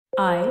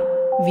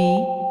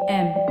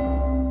IVM.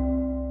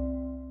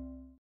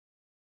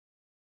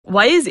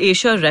 Why is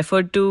Asia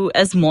referred to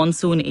as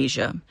Monsoon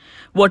Asia?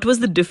 What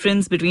was the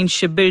difference between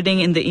shipbuilding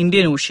in the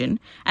Indian Ocean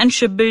and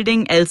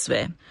shipbuilding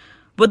elsewhere?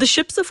 Were the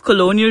ships of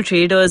colonial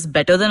traders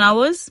better than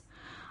ours?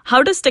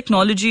 How does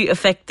technology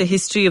affect the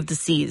history of the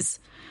seas?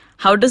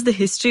 How does the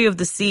history of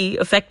the sea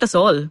affect us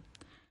all?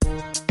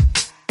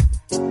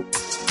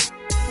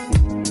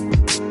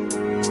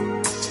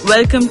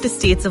 Welcome to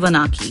States of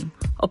Anarchy,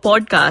 a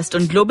podcast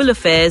on global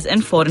affairs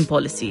and foreign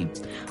policy.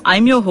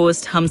 I'm your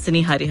host,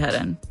 Hamsini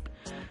Hariharan.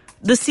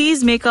 The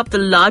seas make up the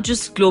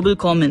largest global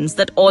commons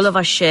that all of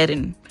us share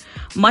in.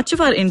 Much of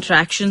our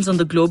interactions on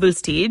the global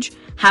stage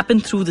happen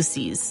through the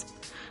seas.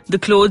 The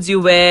clothes you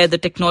wear, the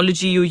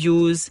technology you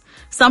use,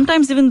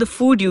 sometimes even the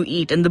food you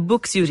eat and the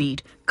books you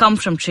read come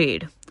from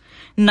trade.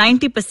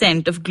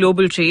 90% of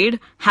global trade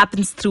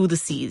happens through the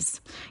seas.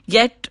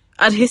 Yet,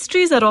 our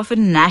histories are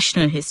often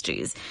national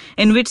histories,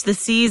 in which the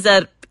seas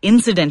are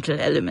incidental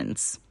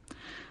elements.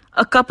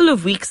 A couple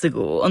of weeks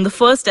ago, on the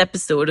first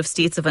episode of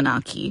States of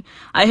Anarchy,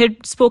 I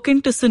had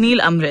spoken to Sunil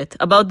Amrit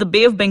about the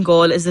Bay of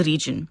Bengal as a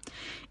region.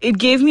 It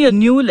gave me a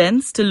new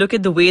lens to look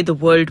at the way the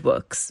world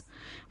works.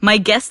 My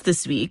guest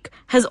this week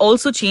has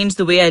also changed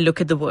the way I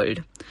look at the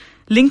world.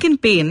 Lincoln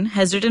Payne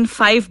has written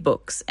 5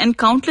 books and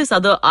countless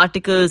other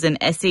articles and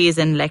essays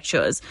and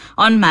lectures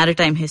on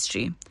maritime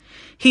history.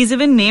 He's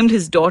even named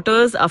his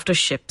daughters after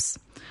ships.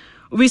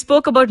 We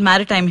spoke about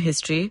maritime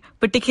history,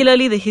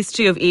 particularly the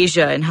history of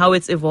Asia and how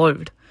it's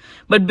evolved.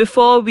 But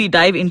before we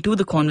dive into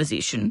the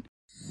conversation,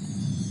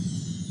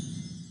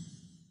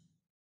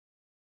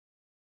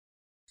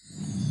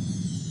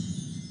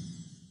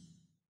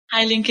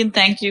 hi Lincoln,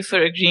 thank you for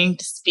agreeing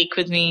to speak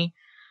with me.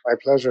 My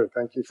pleasure.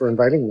 Thank you for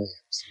inviting me.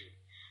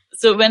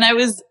 So when I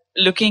was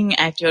looking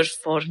at your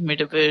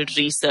formidable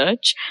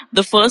research,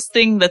 the first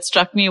thing that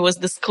struck me was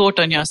this quote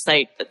on your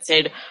site that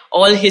said,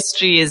 "All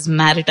history is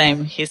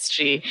maritime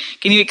history."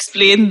 Can you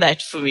explain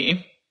that for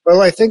me?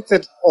 Well, I think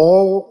that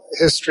all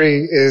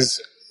history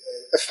is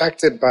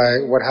affected by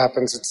what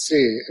happens at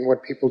sea and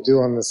what people do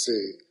on the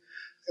sea.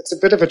 It's a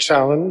bit of a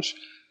challenge,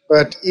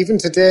 but even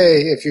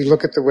today, if you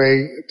look at the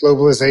way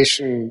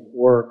globalization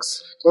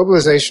works,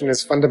 globalization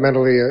is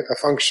fundamentally a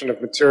function of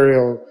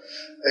material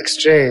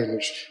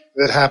exchange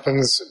that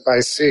happens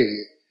by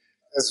sea.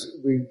 As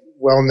we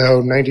well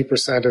know,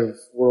 90% of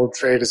world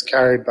trade is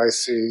carried by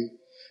sea,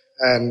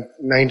 and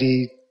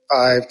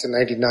 95 to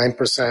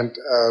 99%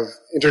 of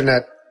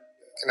internet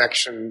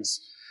connections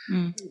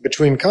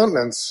between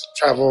continents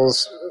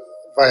travels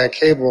via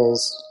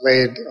cables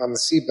laid on the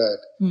seabed.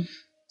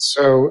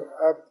 So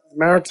the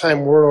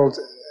maritime world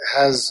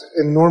has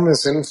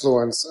enormous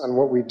influence on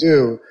what we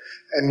do,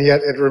 and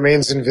yet it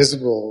remains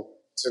invisible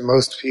to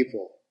most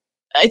people.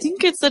 I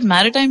think it's that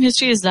maritime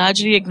history is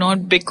largely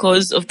ignored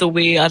because of the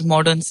way our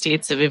modern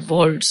states have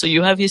evolved. So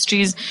you have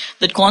histories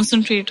that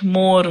concentrate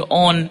more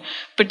on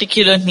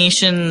particular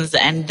nations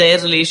and their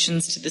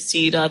relations to the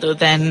sea rather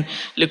than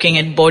looking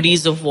at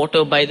bodies of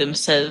water by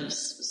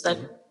themselves.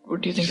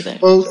 What do you think of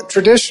that? Well,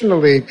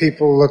 traditionally,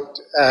 people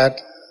looked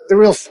at the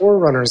real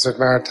forerunners of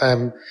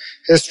maritime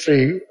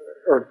history,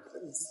 or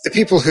the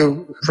people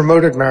who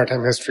promoted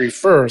maritime history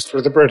first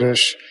were the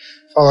British,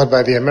 followed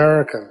by the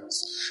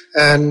Americans.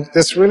 And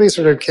this really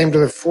sort of came to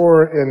the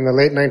fore in the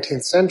late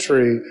 19th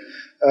century,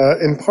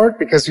 in part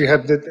because you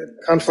had the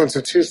confluence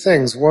of two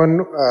things.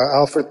 One,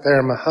 Alfred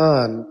Thayer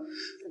Mahan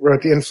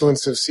wrote The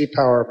Influence of Sea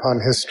Power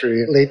Upon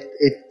History, late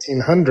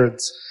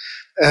 1800s.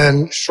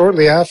 And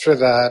shortly after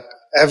that,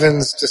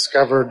 Evans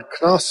discovered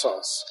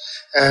Knossos.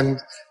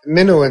 And the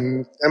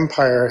Minoan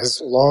Empire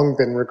has long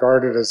been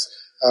regarded as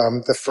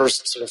the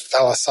first sort of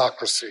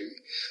thalassocracy,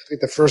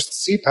 the first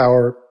sea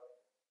power.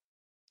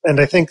 And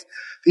I think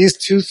these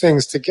two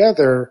things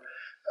together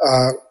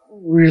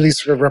really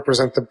sort of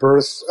represent the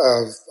birth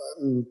of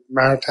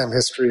maritime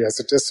history as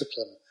a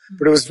discipline.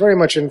 But it was very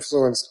much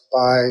influenced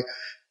by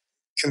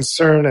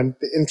concern and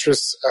the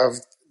interests of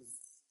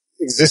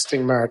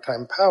existing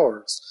maritime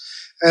powers.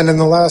 And in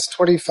the last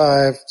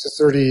 25 to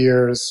 30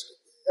 years,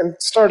 and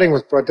starting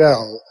with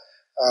Braudel,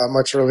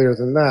 much earlier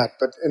than that,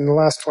 but in the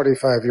last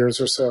 25 years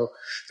or so,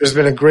 there's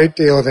been a great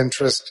deal of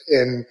interest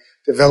in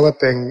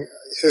developing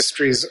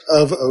histories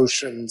of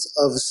oceans,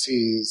 of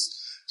seas,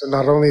 so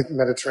not only the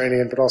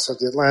Mediterranean, but also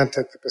the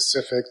Atlantic, the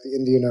Pacific, the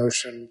Indian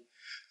Ocean,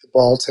 the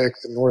Baltic,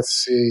 the North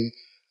Sea.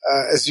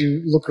 As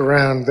you look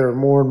around, there are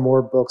more and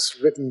more books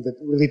written that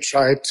really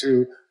try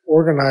to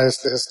organize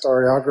the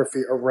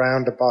historiography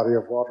around a body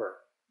of water.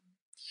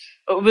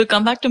 We'll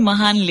come back to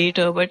Mahan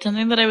later, but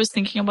something that I was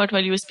thinking about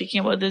while you were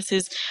speaking about this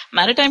is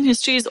maritime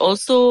history is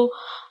also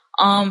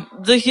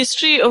the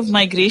history of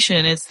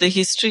migration. It's the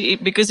history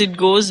because it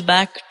goes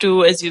back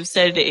to, as you've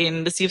said,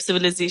 in the Sea of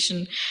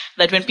Civilization,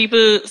 that when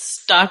people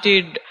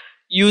started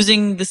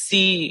using the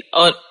sea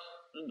or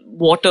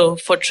water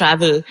for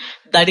travel,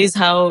 that is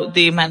how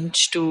they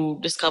managed to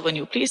discover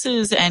new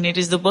places, and it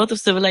is the birth of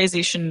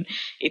civilization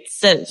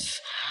itself.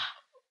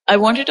 I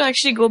wanted to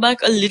actually go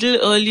back a little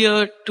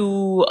earlier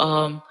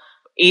to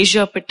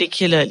Asia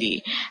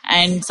particularly.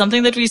 And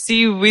something that we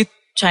see with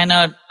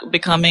China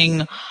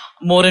becoming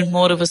more and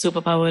more of a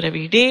superpower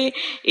every day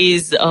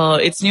is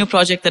its new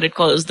project that it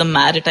calls the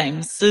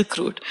Maritime Silk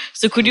Route.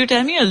 So could you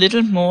tell me a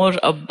little more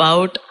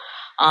about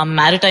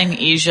maritime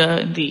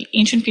Asia in the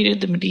ancient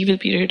period, the medieval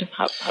period?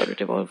 How did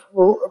it evolve?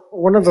 Well,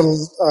 one of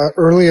the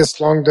earliest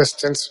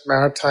long-distance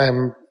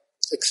maritime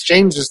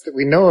exchanges that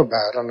we know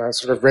about on a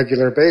sort of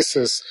regular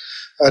basis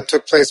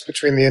took place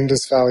between the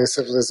Indus Valley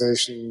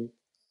Civilization,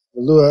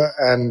 Lua,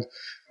 and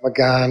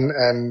Magan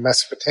and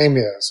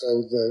Mesopotamia. So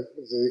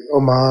the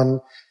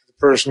Oman, the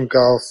Persian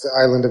Gulf, the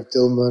island of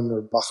Dilmun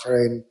or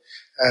Bahrain,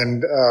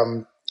 and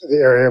the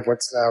area of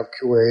what's now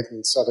Kuwait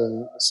and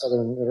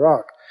southern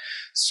Iraq.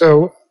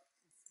 So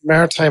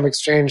maritime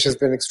exchange has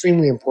been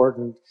extremely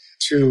important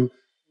to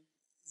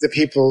the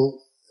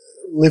people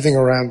living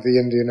around the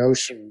Indian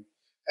Ocean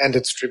and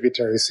its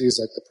tributary seas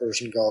like the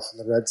Persian Gulf and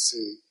the Red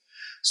Sea.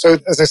 So,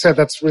 as I said,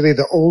 that's really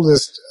the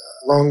oldest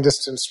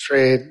long-distance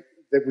trade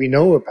that we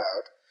know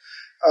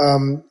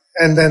about.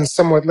 And then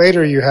somewhat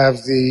later, you have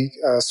the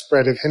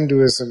spread of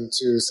Hinduism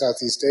to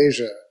Southeast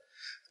Asia,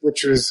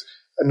 which was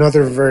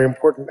another very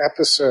important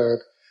episode.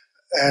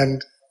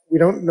 And we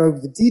don't know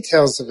the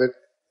details of it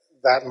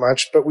that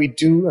much, but we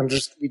do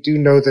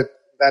know that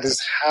that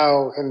is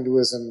how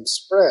Hinduism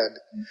spread.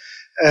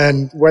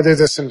 And whether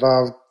this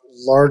involved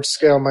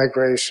large-scale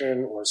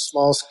migration or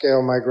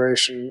small-scale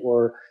migration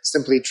or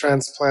simply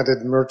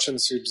transplanted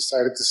merchants who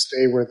decided to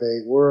stay where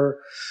they were,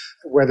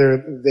 whether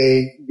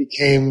they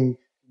became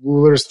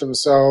rulers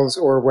themselves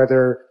or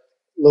whether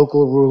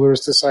local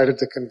rulers decided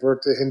to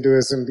convert to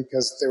Hinduism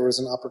because there was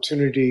an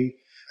opportunity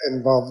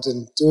involved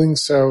in doing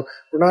so.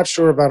 We're not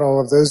sure about all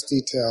of those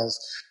details,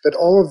 but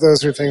all of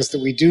those are things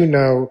that we do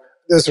know.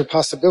 Those are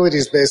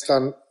possibilities based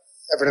on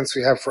evidence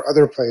we have for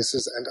other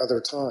places and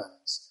other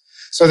times.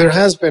 So there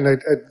has been a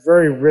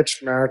very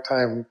rich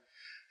maritime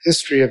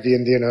history of the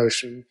Indian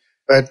Ocean,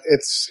 but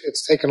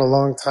it's taken a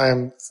long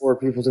time for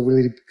people to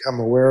really become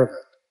aware of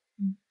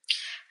it.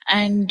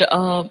 And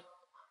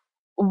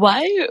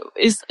why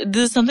is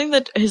this something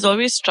that has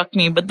always struck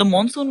me, but the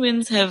monsoon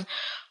winds have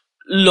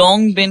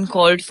long been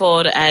called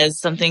for as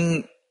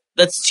something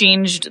that's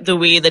changed the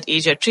way that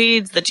Asia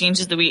trades, that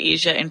changes the way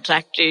Asia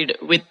interacted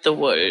with the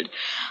world.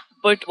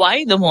 But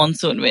why the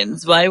monsoon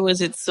winds? Why was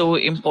it so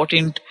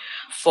important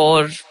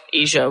for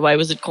Asia? Why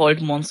was it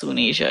called Monsoon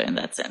Asia in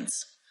that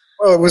sense?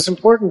 Well, it was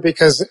important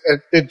because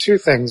it did two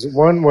things.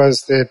 One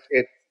was that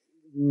it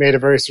made a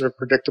very sort of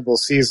predictable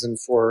season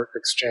for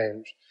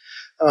exchange.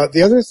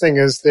 The other thing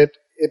is that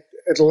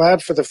it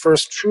allowed for the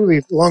first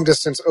truly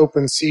long-distance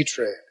open sea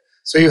trade.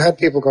 So you had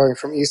people going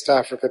from East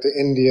Africa to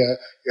India.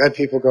 You had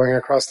people going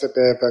across the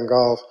Bay of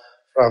Bengal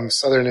from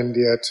southern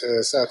India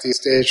to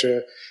Southeast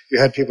Asia. You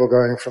had people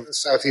going from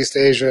Southeast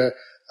Asia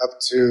up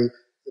to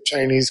the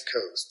Chinese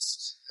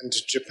coasts and to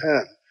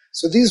Japan.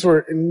 So these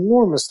were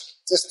enormous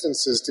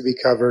distances to be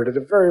covered at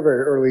a very,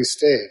 very early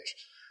stage.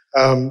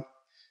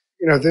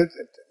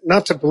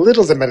 Not to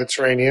belittle the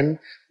Mediterranean,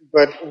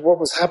 but what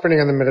was happening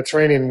on the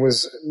Mediterranean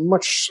was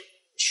much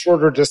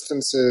shorter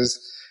distances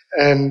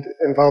and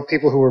involved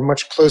people who were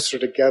much closer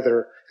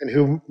together and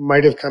who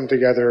might have come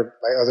together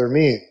by other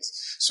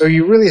means. So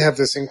you really have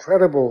this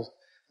incredible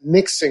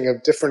mixing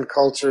of different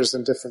cultures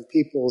and different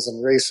peoples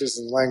and races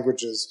and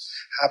languages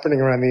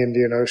happening around the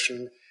Indian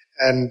Ocean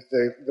and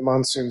the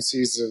monsoon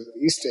seas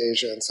of East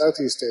Asia and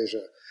Southeast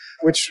Asia,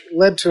 which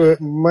led to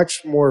a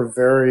much more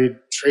varied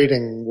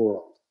trading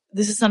world.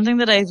 This is something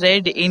that I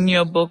read in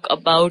your book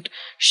about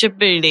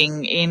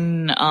shipbuilding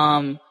in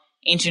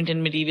ancient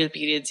and medieval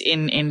periods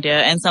in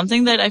India. And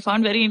something that I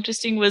found very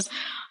interesting was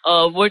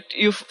what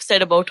you've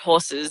said about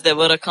horses. There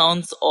were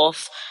accounts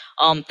of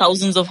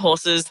thousands of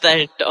horses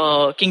that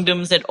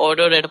kingdoms had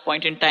ordered at a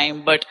point in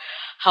time, but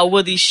how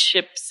were these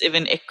ships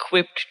even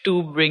equipped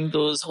to bring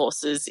those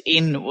horses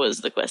in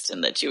was the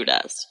question that you'd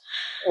asked.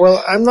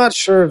 Well, I'm not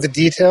sure of the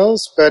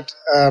details, but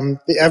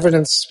the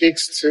evidence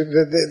speaks to,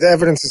 the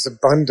evidence is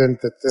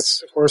abundant that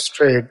this horse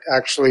trade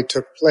actually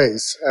took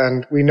place.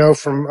 And we know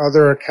from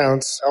other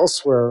accounts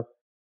elsewhere,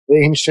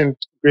 the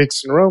ancient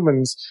Greeks and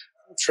Romans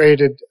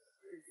traded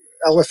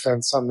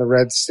elephants on the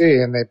Red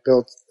Sea, and they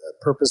built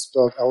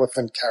purpose-built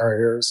elephant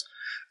carriers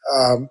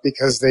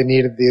because they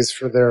needed these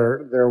for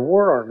their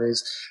war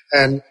armies.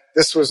 And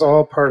this was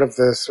all part of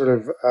the sort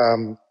of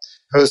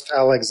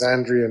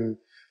post-Alexandrian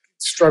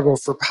struggle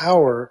for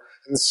power.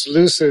 And the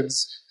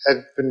Seleucids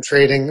had been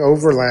trading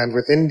overland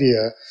with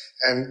India,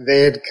 and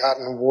they had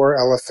gotten war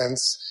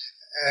elephants.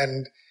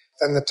 And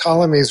then the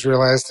Ptolemies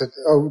realized that,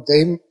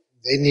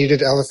 they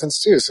needed elephants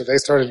too, so they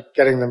started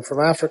getting them from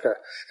Africa.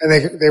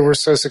 And they were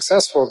so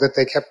successful that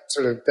they kept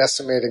sort of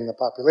decimating the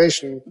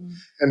population,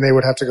 and they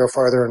would have to go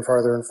farther and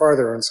farther and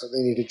farther, and so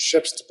they needed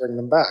ships to bring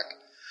them back.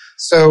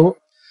 So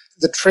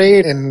the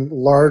trade in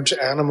large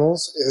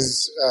animals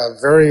is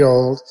very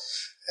old,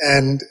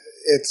 and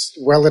it's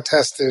well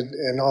attested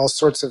in all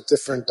sorts of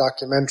different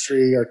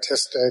documentary,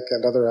 artistic,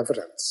 and other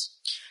evidence.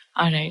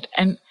 All right.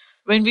 And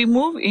When we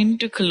move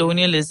into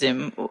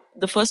colonialism,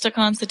 the first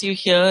accounts that you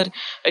hear,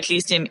 at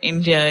least in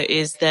India,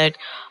 is that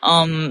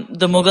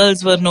the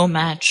Mughals were no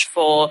match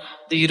for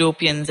the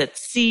Europeans at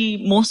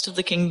sea. Most of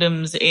the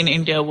kingdoms in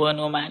India were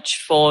no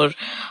match for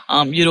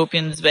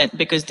Europeans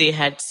because they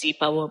had sea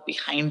power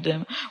behind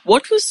them.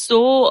 What was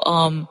so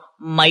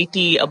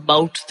mighty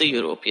about the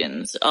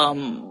Europeans?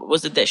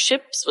 Was it their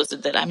ships? Was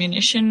it their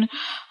ammunition?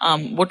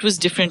 What was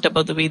different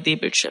about the way they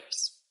built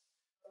ships?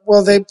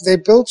 Well, they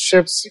built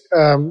ships.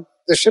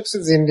 The ships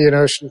of the Indian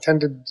Ocean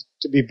tended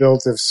to be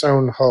built of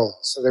sewn hull,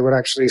 so they would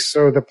actually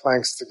sew the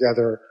planks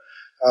together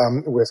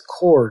with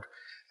cord.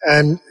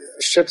 And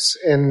ships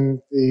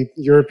in the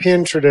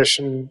European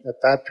tradition at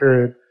that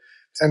period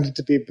tended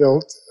to be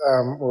built,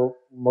 or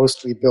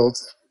mostly built,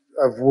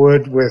 of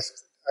wood with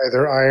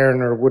either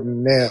iron or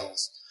wooden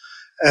nails.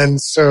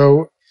 And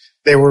so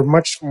they were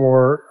much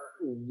more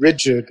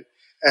rigid,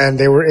 and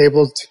they were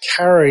able to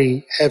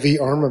carry heavy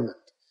armament.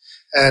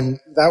 And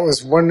that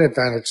was one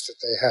advantage that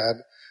they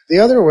had. The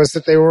other was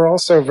that they were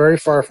also very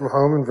far from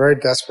home and very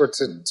desperate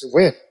to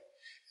win.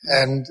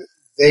 And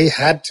they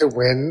had to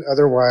win,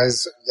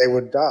 otherwise they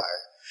would die.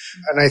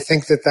 And I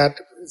think that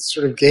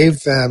sort of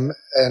gave them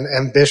an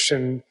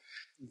ambition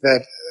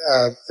that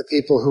the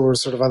people who were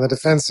sort of on the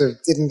defensive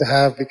didn't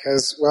have,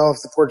 because, well,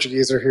 if the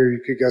Portuguese are here, you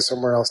could go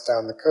somewhere else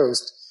down the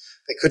coast.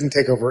 They couldn't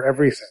take over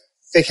everything.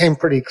 They came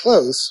pretty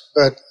close,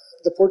 but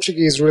the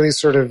Portuguese really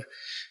sort of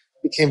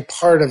became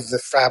part of the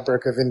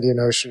fabric of Indian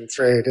Ocean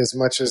trade as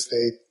much as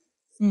they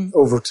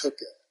overtook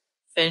it.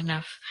 Fair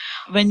enough.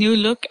 When you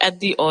look at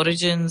the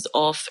origins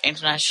of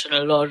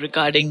international law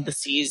regarding the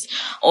seas,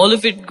 all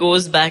of it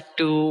goes back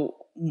to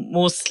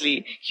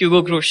mostly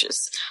Hugo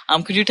Grotius.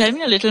 Could you tell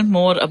me a little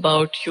more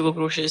about Hugo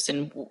Grotius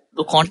and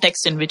the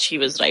context in which he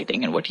was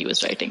writing and what he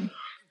was writing?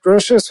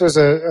 Grotius was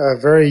a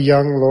very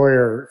young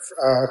lawyer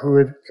who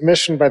was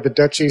commissioned by the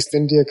Dutch East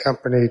India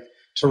Company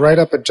to write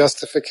up a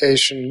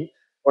justification,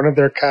 one of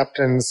their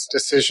captain's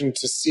decision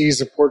to seize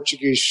a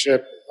Portuguese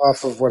ship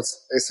off of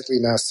what's basically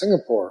now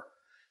Singapore.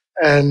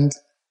 And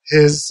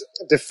his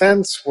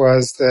defense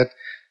was that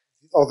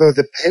although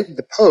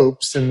the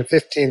popes in the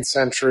 15th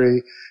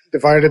century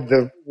divided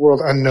the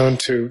world unknown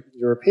to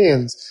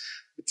Europeans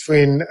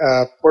between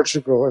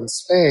Portugal and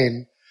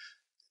Spain,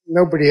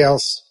 nobody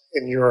else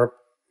in Europe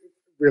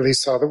really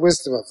saw the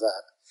wisdom of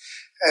that.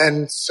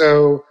 And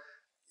so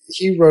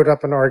he wrote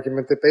up an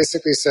argument that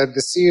basically said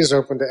the sea is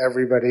open to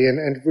everybody and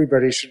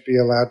everybody should be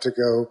allowed to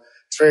go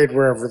trade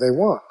wherever they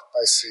want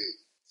by sea.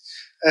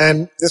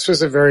 And this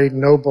was a very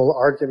noble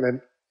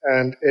argument,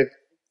 and it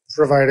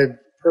provided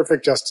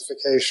perfect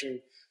justification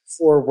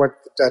for what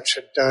the Dutch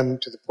had done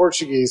to the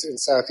Portuguese in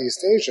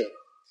Southeast Asia.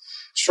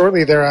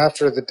 Shortly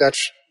thereafter, the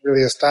Dutch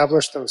really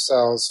established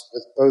themselves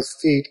with both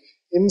feet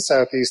in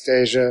Southeast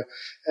Asia,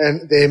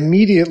 and they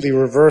immediately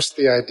reversed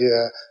the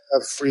idea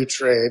of free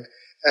trade,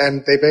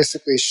 and they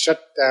basically shut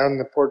down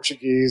the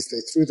Portuguese. They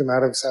threw them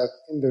out of South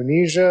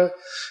Indonesia.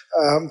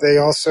 They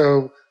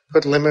also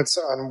put limits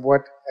on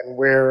what and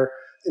where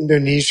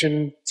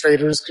Indonesian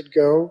traders could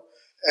go,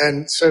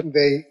 and so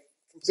they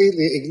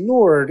completely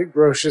ignored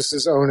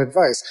Grotius's own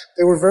advice.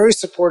 They were very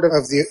supportive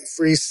of the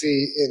free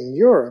sea in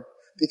Europe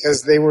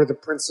because they were the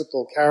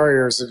principal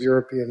carriers of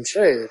European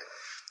trade.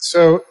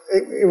 So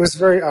it was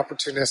very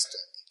opportunistic.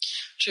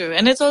 True.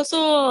 And it's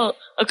also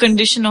a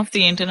condition of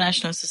the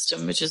international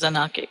system, which is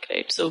anarchic,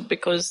 right? So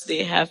because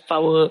they have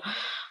power,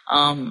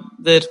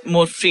 they're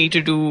more free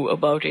to do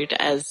about it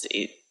as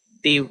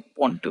they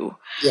want to.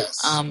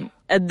 Yes.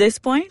 At this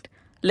point,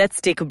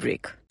 let's take a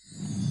break.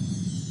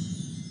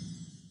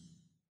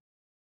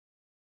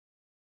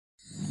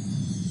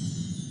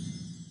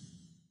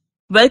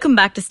 Welcome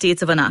back to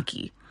States of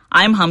Anarchy.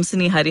 I'm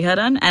Hamsini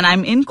Hariharan, and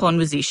I'm in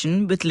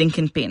conversation with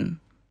Lincoln Payne.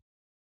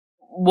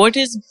 What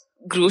is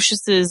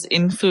Grotius's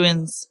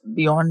influence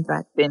beyond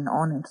that been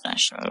on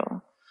international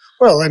law?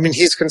 Well, I mean,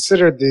 he's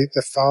considered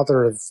the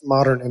father of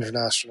modern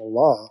international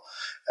law,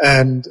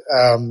 and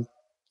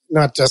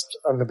not just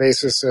on the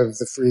basis of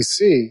the free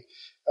sea,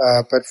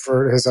 but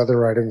for his other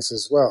writings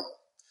as well.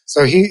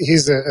 So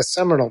he's a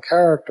seminal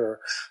character,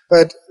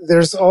 but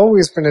there's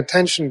always been a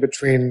tension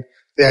between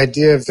the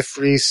idea of the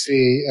free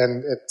sea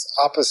and its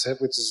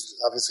opposite, which is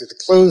obviously the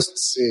closed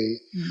sea.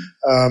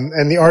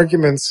 And the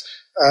arguments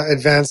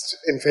advanced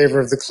in favor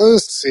of the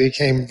closed sea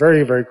came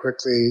very, very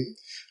quickly.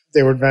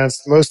 They were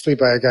advanced mostly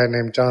by a guy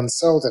named John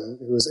Selden,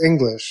 who was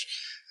English.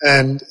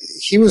 And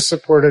he was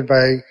supported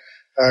by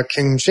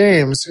King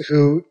James,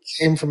 who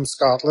came from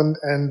Scotland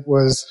and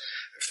was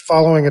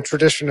following a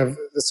tradition of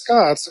the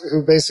Scots,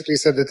 who basically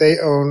said that they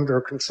owned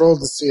or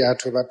controlled the sea out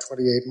to about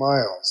 28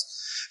 miles.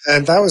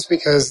 And that was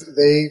because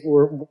they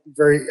were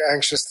very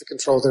anxious to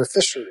control their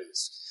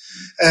fisheries.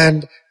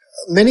 And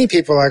many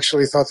people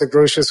actually thought that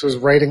Grotius was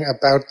writing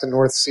about the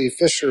North Sea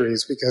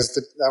fisheries because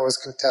that was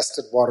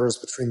contested waters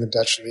between the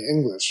Dutch and the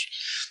English.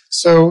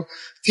 So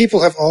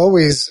people have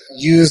always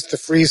used the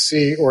free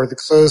sea or the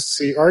closed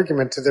sea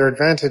argument to their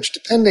advantage,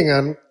 depending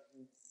on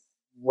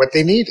what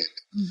they needed.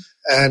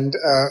 And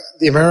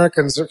the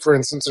Americans, for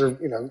instance, are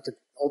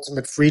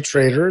ultimate free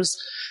traders,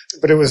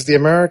 but it was the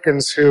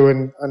Americans who,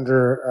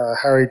 under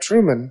Harry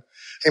Truman,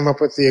 came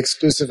up with the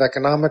exclusive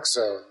economic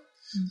zone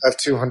of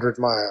 200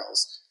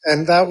 miles.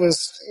 And that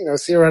was,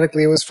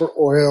 theoretically it was for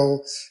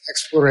oil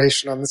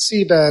exploration on the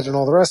seabed and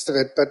all the rest of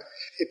it, but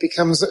it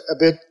becomes a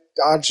bit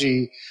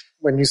dodgy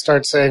when you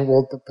start saying,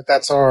 well, but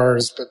that's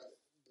ours, but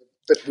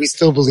we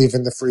still believe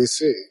in the free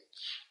sea.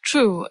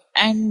 True.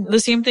 And the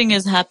same thing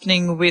is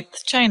happening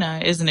with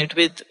China, isn't it?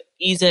 With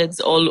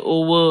EZs all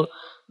over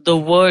the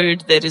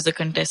world, there is a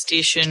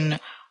contestation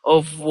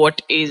of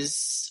what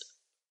is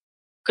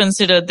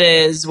considered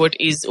theirs, what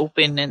is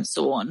open, and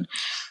so on.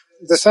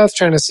 The South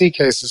China Sea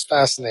case is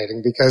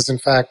fascinating because, in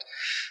fact,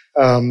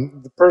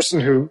 the person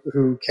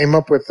who came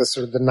up with the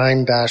sort of the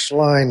 9-dash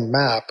line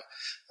map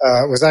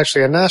was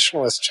actually a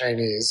nationalist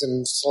Chinese.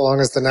 And so long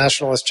as the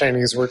nationalist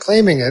Chinese were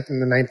claiming it in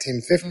the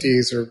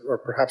 1950s or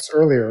perhaps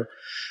earlier,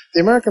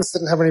 the Americans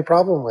didn't have any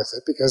problem with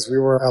it because we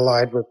were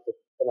allied with the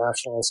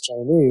nationalist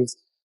Chinese.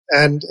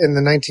 And in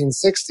the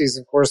 1960s,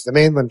 of course, the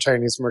mainland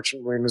Chinese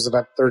merchant marine was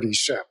about 30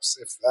 ships,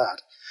 if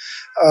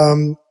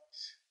that.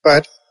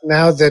 But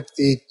now that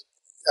the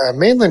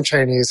mainland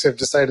Chinese have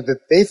decided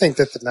that they think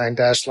that the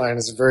 9-dash line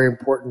is a very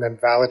important and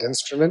valid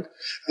instrument,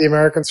 the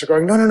Americans are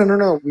going,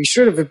 no. We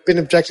should have been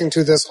objecting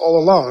to this all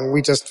along.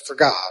 We just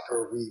forgot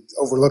or we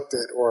overlooked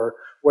it or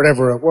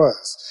whatever it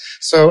was.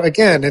 So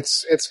again,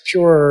 it's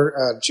pure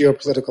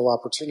geopolitical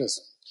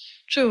opportunism.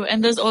 True.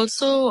 And there's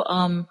also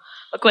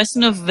a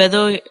question of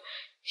whether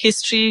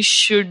history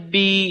should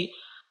be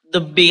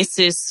the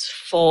basis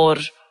for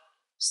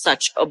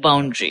such a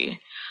boundary.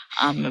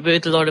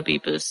 With a lot of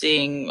people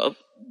saying,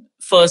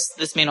 first,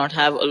 this may not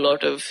have a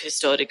lot of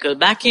historical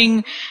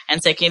backing,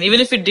 and second, even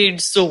if it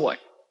did, so what?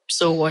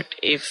 So what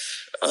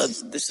if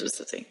this was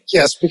the thing?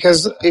 Yes,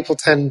 because people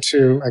tend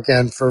to,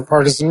 again, for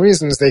partisan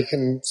reasons, they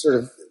can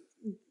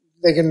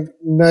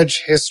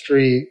nudge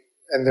history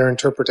and their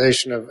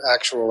interpretation of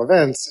actual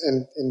events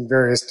in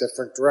various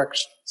different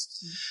directions.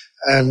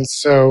 And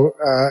so,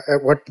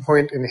 at what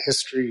point in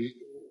history,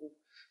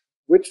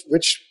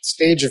 which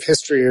stage of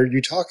history are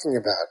you talking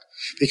about?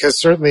 Because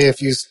certainly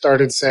if you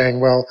started saying,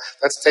 well,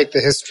 let's take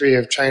the history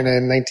of China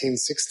in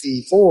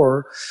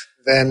 1964,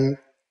 then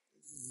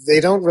they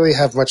don't really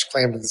have much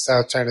claim to the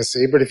South China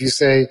Sea. But if you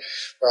say,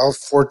 well,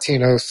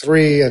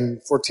 1403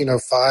 and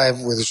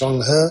 1405 with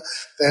Zheng He,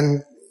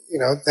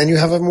 then you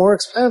have a more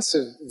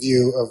expansive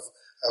view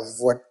of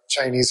what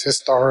Chinese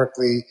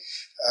historically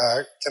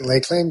can lay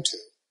claim to.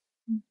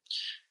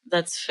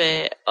 That's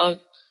fair.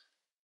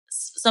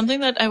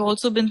 Something that I've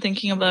also been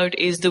thinking about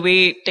is the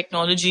way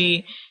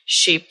technology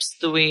shapes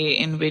the way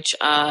in which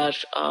our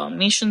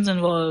nations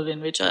evolve,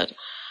 in which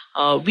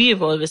we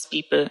evolve as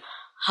people.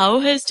 How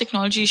has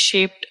technology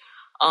shaped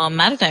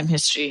maritime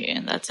history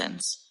in that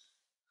sense?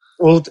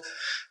 Well,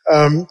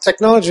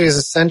 technology is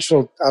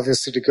essential,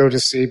 obviously, to go to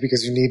sea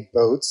because you need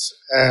boats.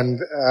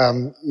 And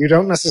you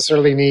don't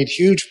necessarily need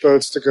huge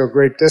boats to go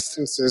great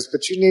distances,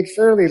 but you need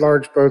fairly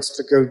large boats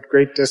to go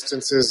great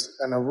distances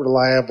in a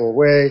reliable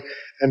way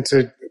and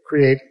to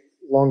create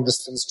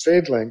long-distance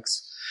trade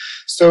links.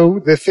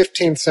 So the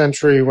 15th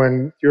century,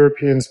 when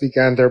Europeans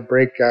began their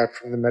breakout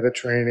from the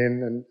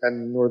Mediterranean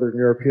and northern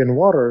European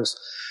waters,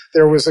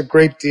 there was a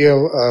great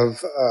deal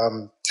of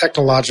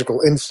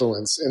technological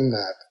influence in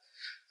that.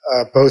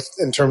 Both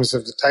in terms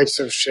of the types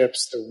of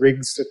ships, the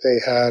rigs that they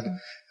had,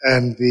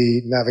 and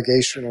the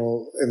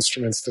navigational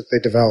instruments that they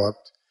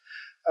developed.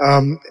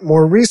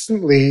 More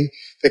recently,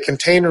 the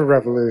container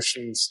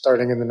revolution,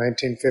 starting in the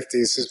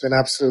 1950s, has been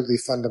absolutely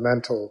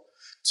fundamental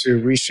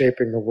to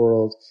reshaping the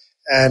world.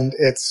 And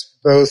it's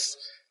both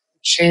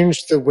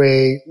changed the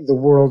way the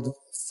world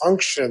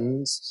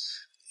functions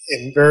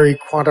in very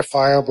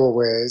quantifiable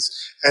ways,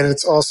 and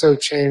it's also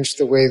changed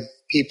the way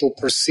people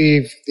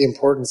perceive the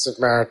importance of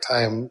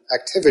maritime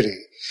activity.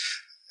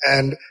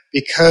 And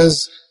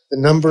because the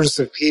numbers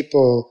of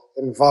people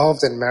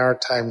involved in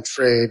maritime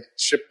trade,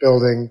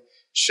 shipbuilding,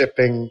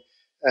 shipping,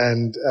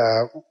 and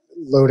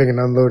loading and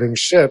unloading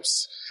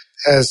ships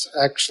has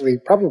actually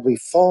probably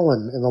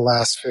fallen in the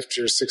last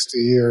 50 or 60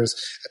 years.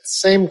 At the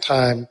same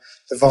time,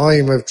 the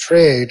volume of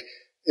trade,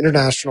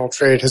 international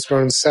trade, has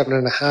grown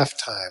 7.5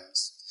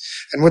 times.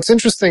 And what's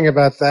interesting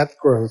about that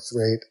growth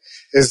rate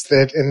is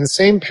that in the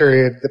same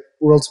period, the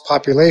world's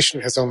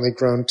population has only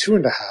grown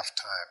 2.5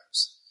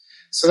 times.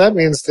 So that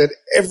means that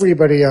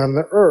everybody on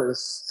the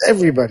earth,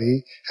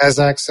 everybody has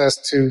access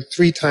to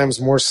 3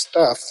 times more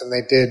stuff than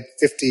they did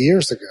 50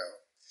 years ago.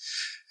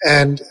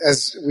 And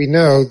as we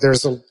know,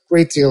 there's a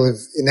great deal of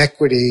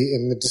inequity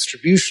in the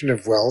distribution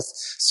of wealth.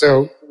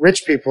 So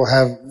rich people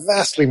have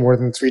vastly more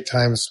than 3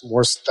 times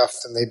more stuff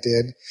than they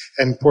did,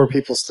 and poor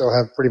people still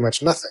have pretty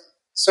much nothing.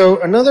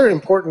 So another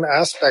important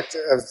aspect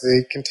of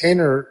the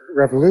container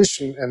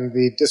revolution and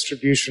the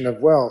distribution of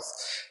wealth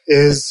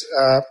is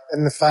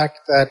in the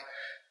fact that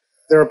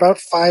there are about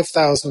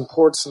 5,000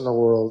 ports in the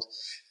world,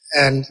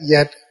 and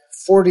yet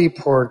 40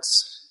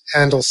 ports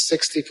handle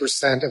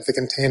 60% of the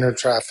container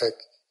traffic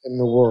in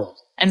the world.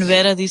 And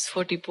where are these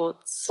 40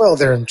 ports? Well,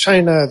 they're in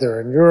China,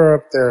 they're in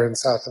Europe, they're in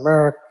South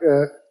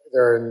America,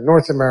 they're in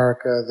North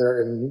America,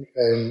 they're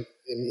in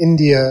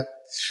India.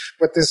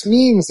 What this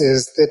means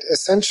is that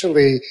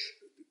essentially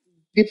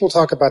people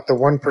talk about the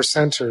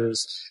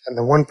 1%ers and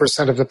the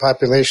 1% of the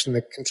population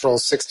that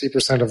controls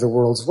 60% of the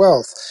world's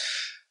wealth.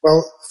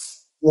 Well,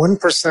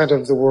 1%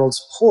 of the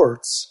world's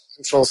ports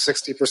control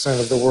 60%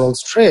 of the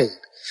world's trade.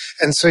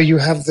 And so you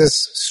have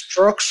this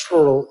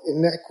structural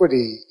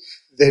inequity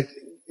that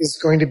is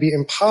going to be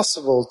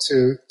impossible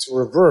to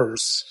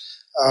reverse,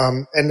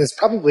 and is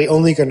probably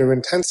only going to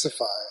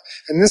intensify.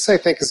 And this, I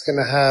think, is going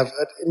to have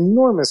an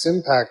enormous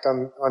impact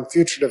on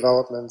future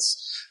developments,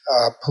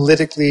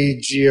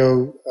 politically,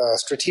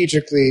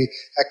 strategically,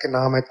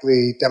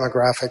 economically,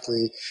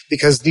 demographically,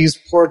 because these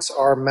ports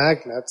are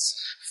magnets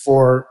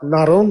for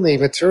not only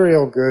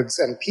material goods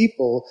and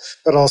people,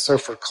 but also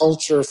for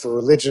culture, for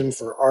religion,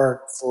 for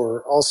art,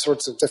 for all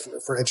sorts of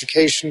different, for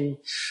education,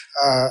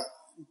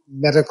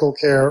 medical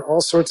care,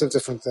 all sorts of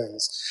different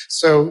things.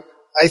 So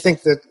I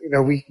think that,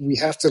 we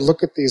have to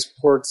look at these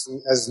ports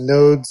as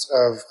nodes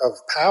of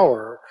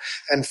power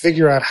and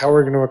figure out how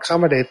we're going to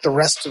accommodate the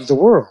rest of the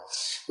world,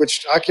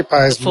 which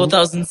occupies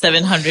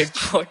 4,700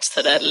 ports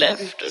that are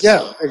left.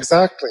 Yeah,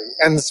 exactly.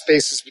 And the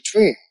spaces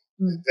between,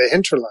 the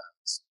hinterlands.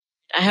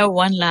 I have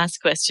one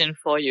last question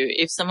for you.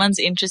 If someone's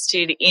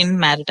interested in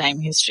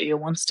maritime history or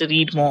wants to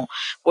read more,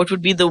 what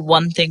would be the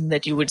one thing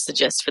that you would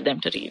suggest for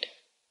them to read?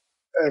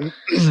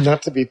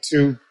 Not to be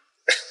too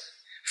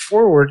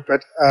forward,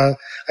 but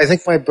I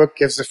think my book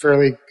gives a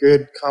fairly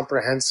good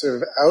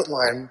comprehensive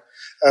outline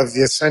of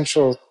the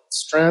essential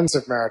strands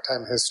of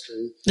maritime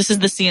history. This is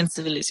The Sea and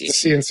Civilization. The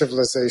Sea and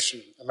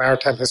Civilization, a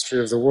maritime history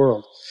of the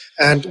world.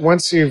 And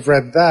once you've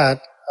read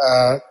that,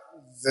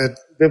 the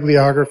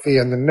bibliography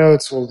and the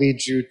notes will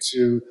lead you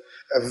to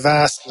a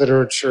vast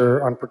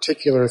literature on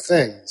particular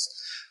things.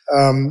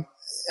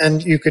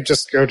 And you could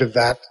just go to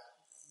that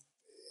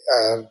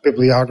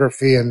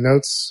bibliography and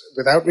notes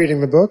without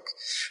reading the book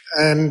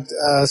and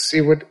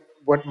see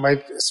what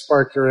might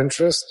spark your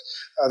interest.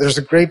 There's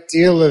a great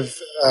deal of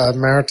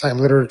maritime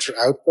literature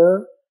out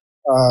there.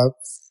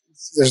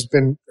 There's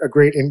been a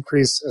great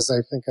increase, as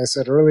I think I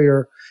said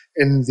earlier,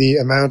 in the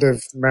amount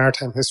of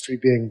maritime history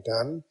being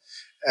done.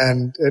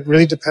 And it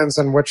really depends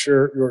on what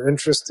your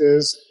interest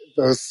is,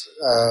 both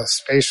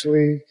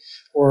spatially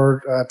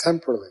or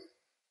temporally.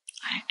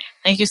 All right.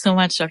 Thank you so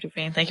much, Dr.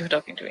 Payne. Thank you for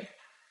talking to me.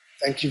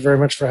 Thank you very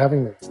much for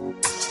having me.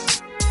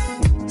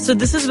 So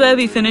this is where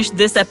we finish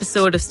this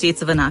episode of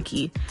States of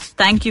Anarchy.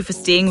 Thank you for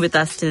staying with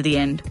us till the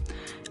end.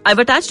 I've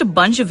attached a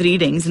bunch of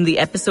readings in the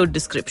episode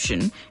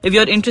description if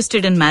you're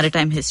interested in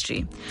maritime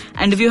history.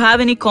 And if you have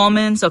any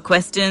comments or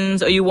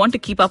questions or you want to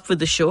keep up with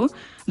the show,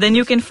 then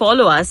you can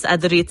follow us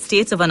at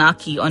 @States of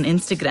Anarchy on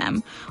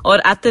Instagram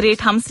or at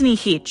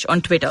 @HamsiniH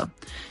on Twitter.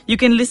 You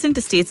can listen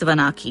to States of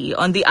Anarchy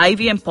on the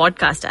IVM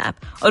podcast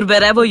app or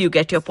wherever you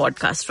get your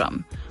podcast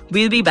from.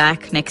 We'll be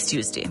back next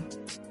Tuesday.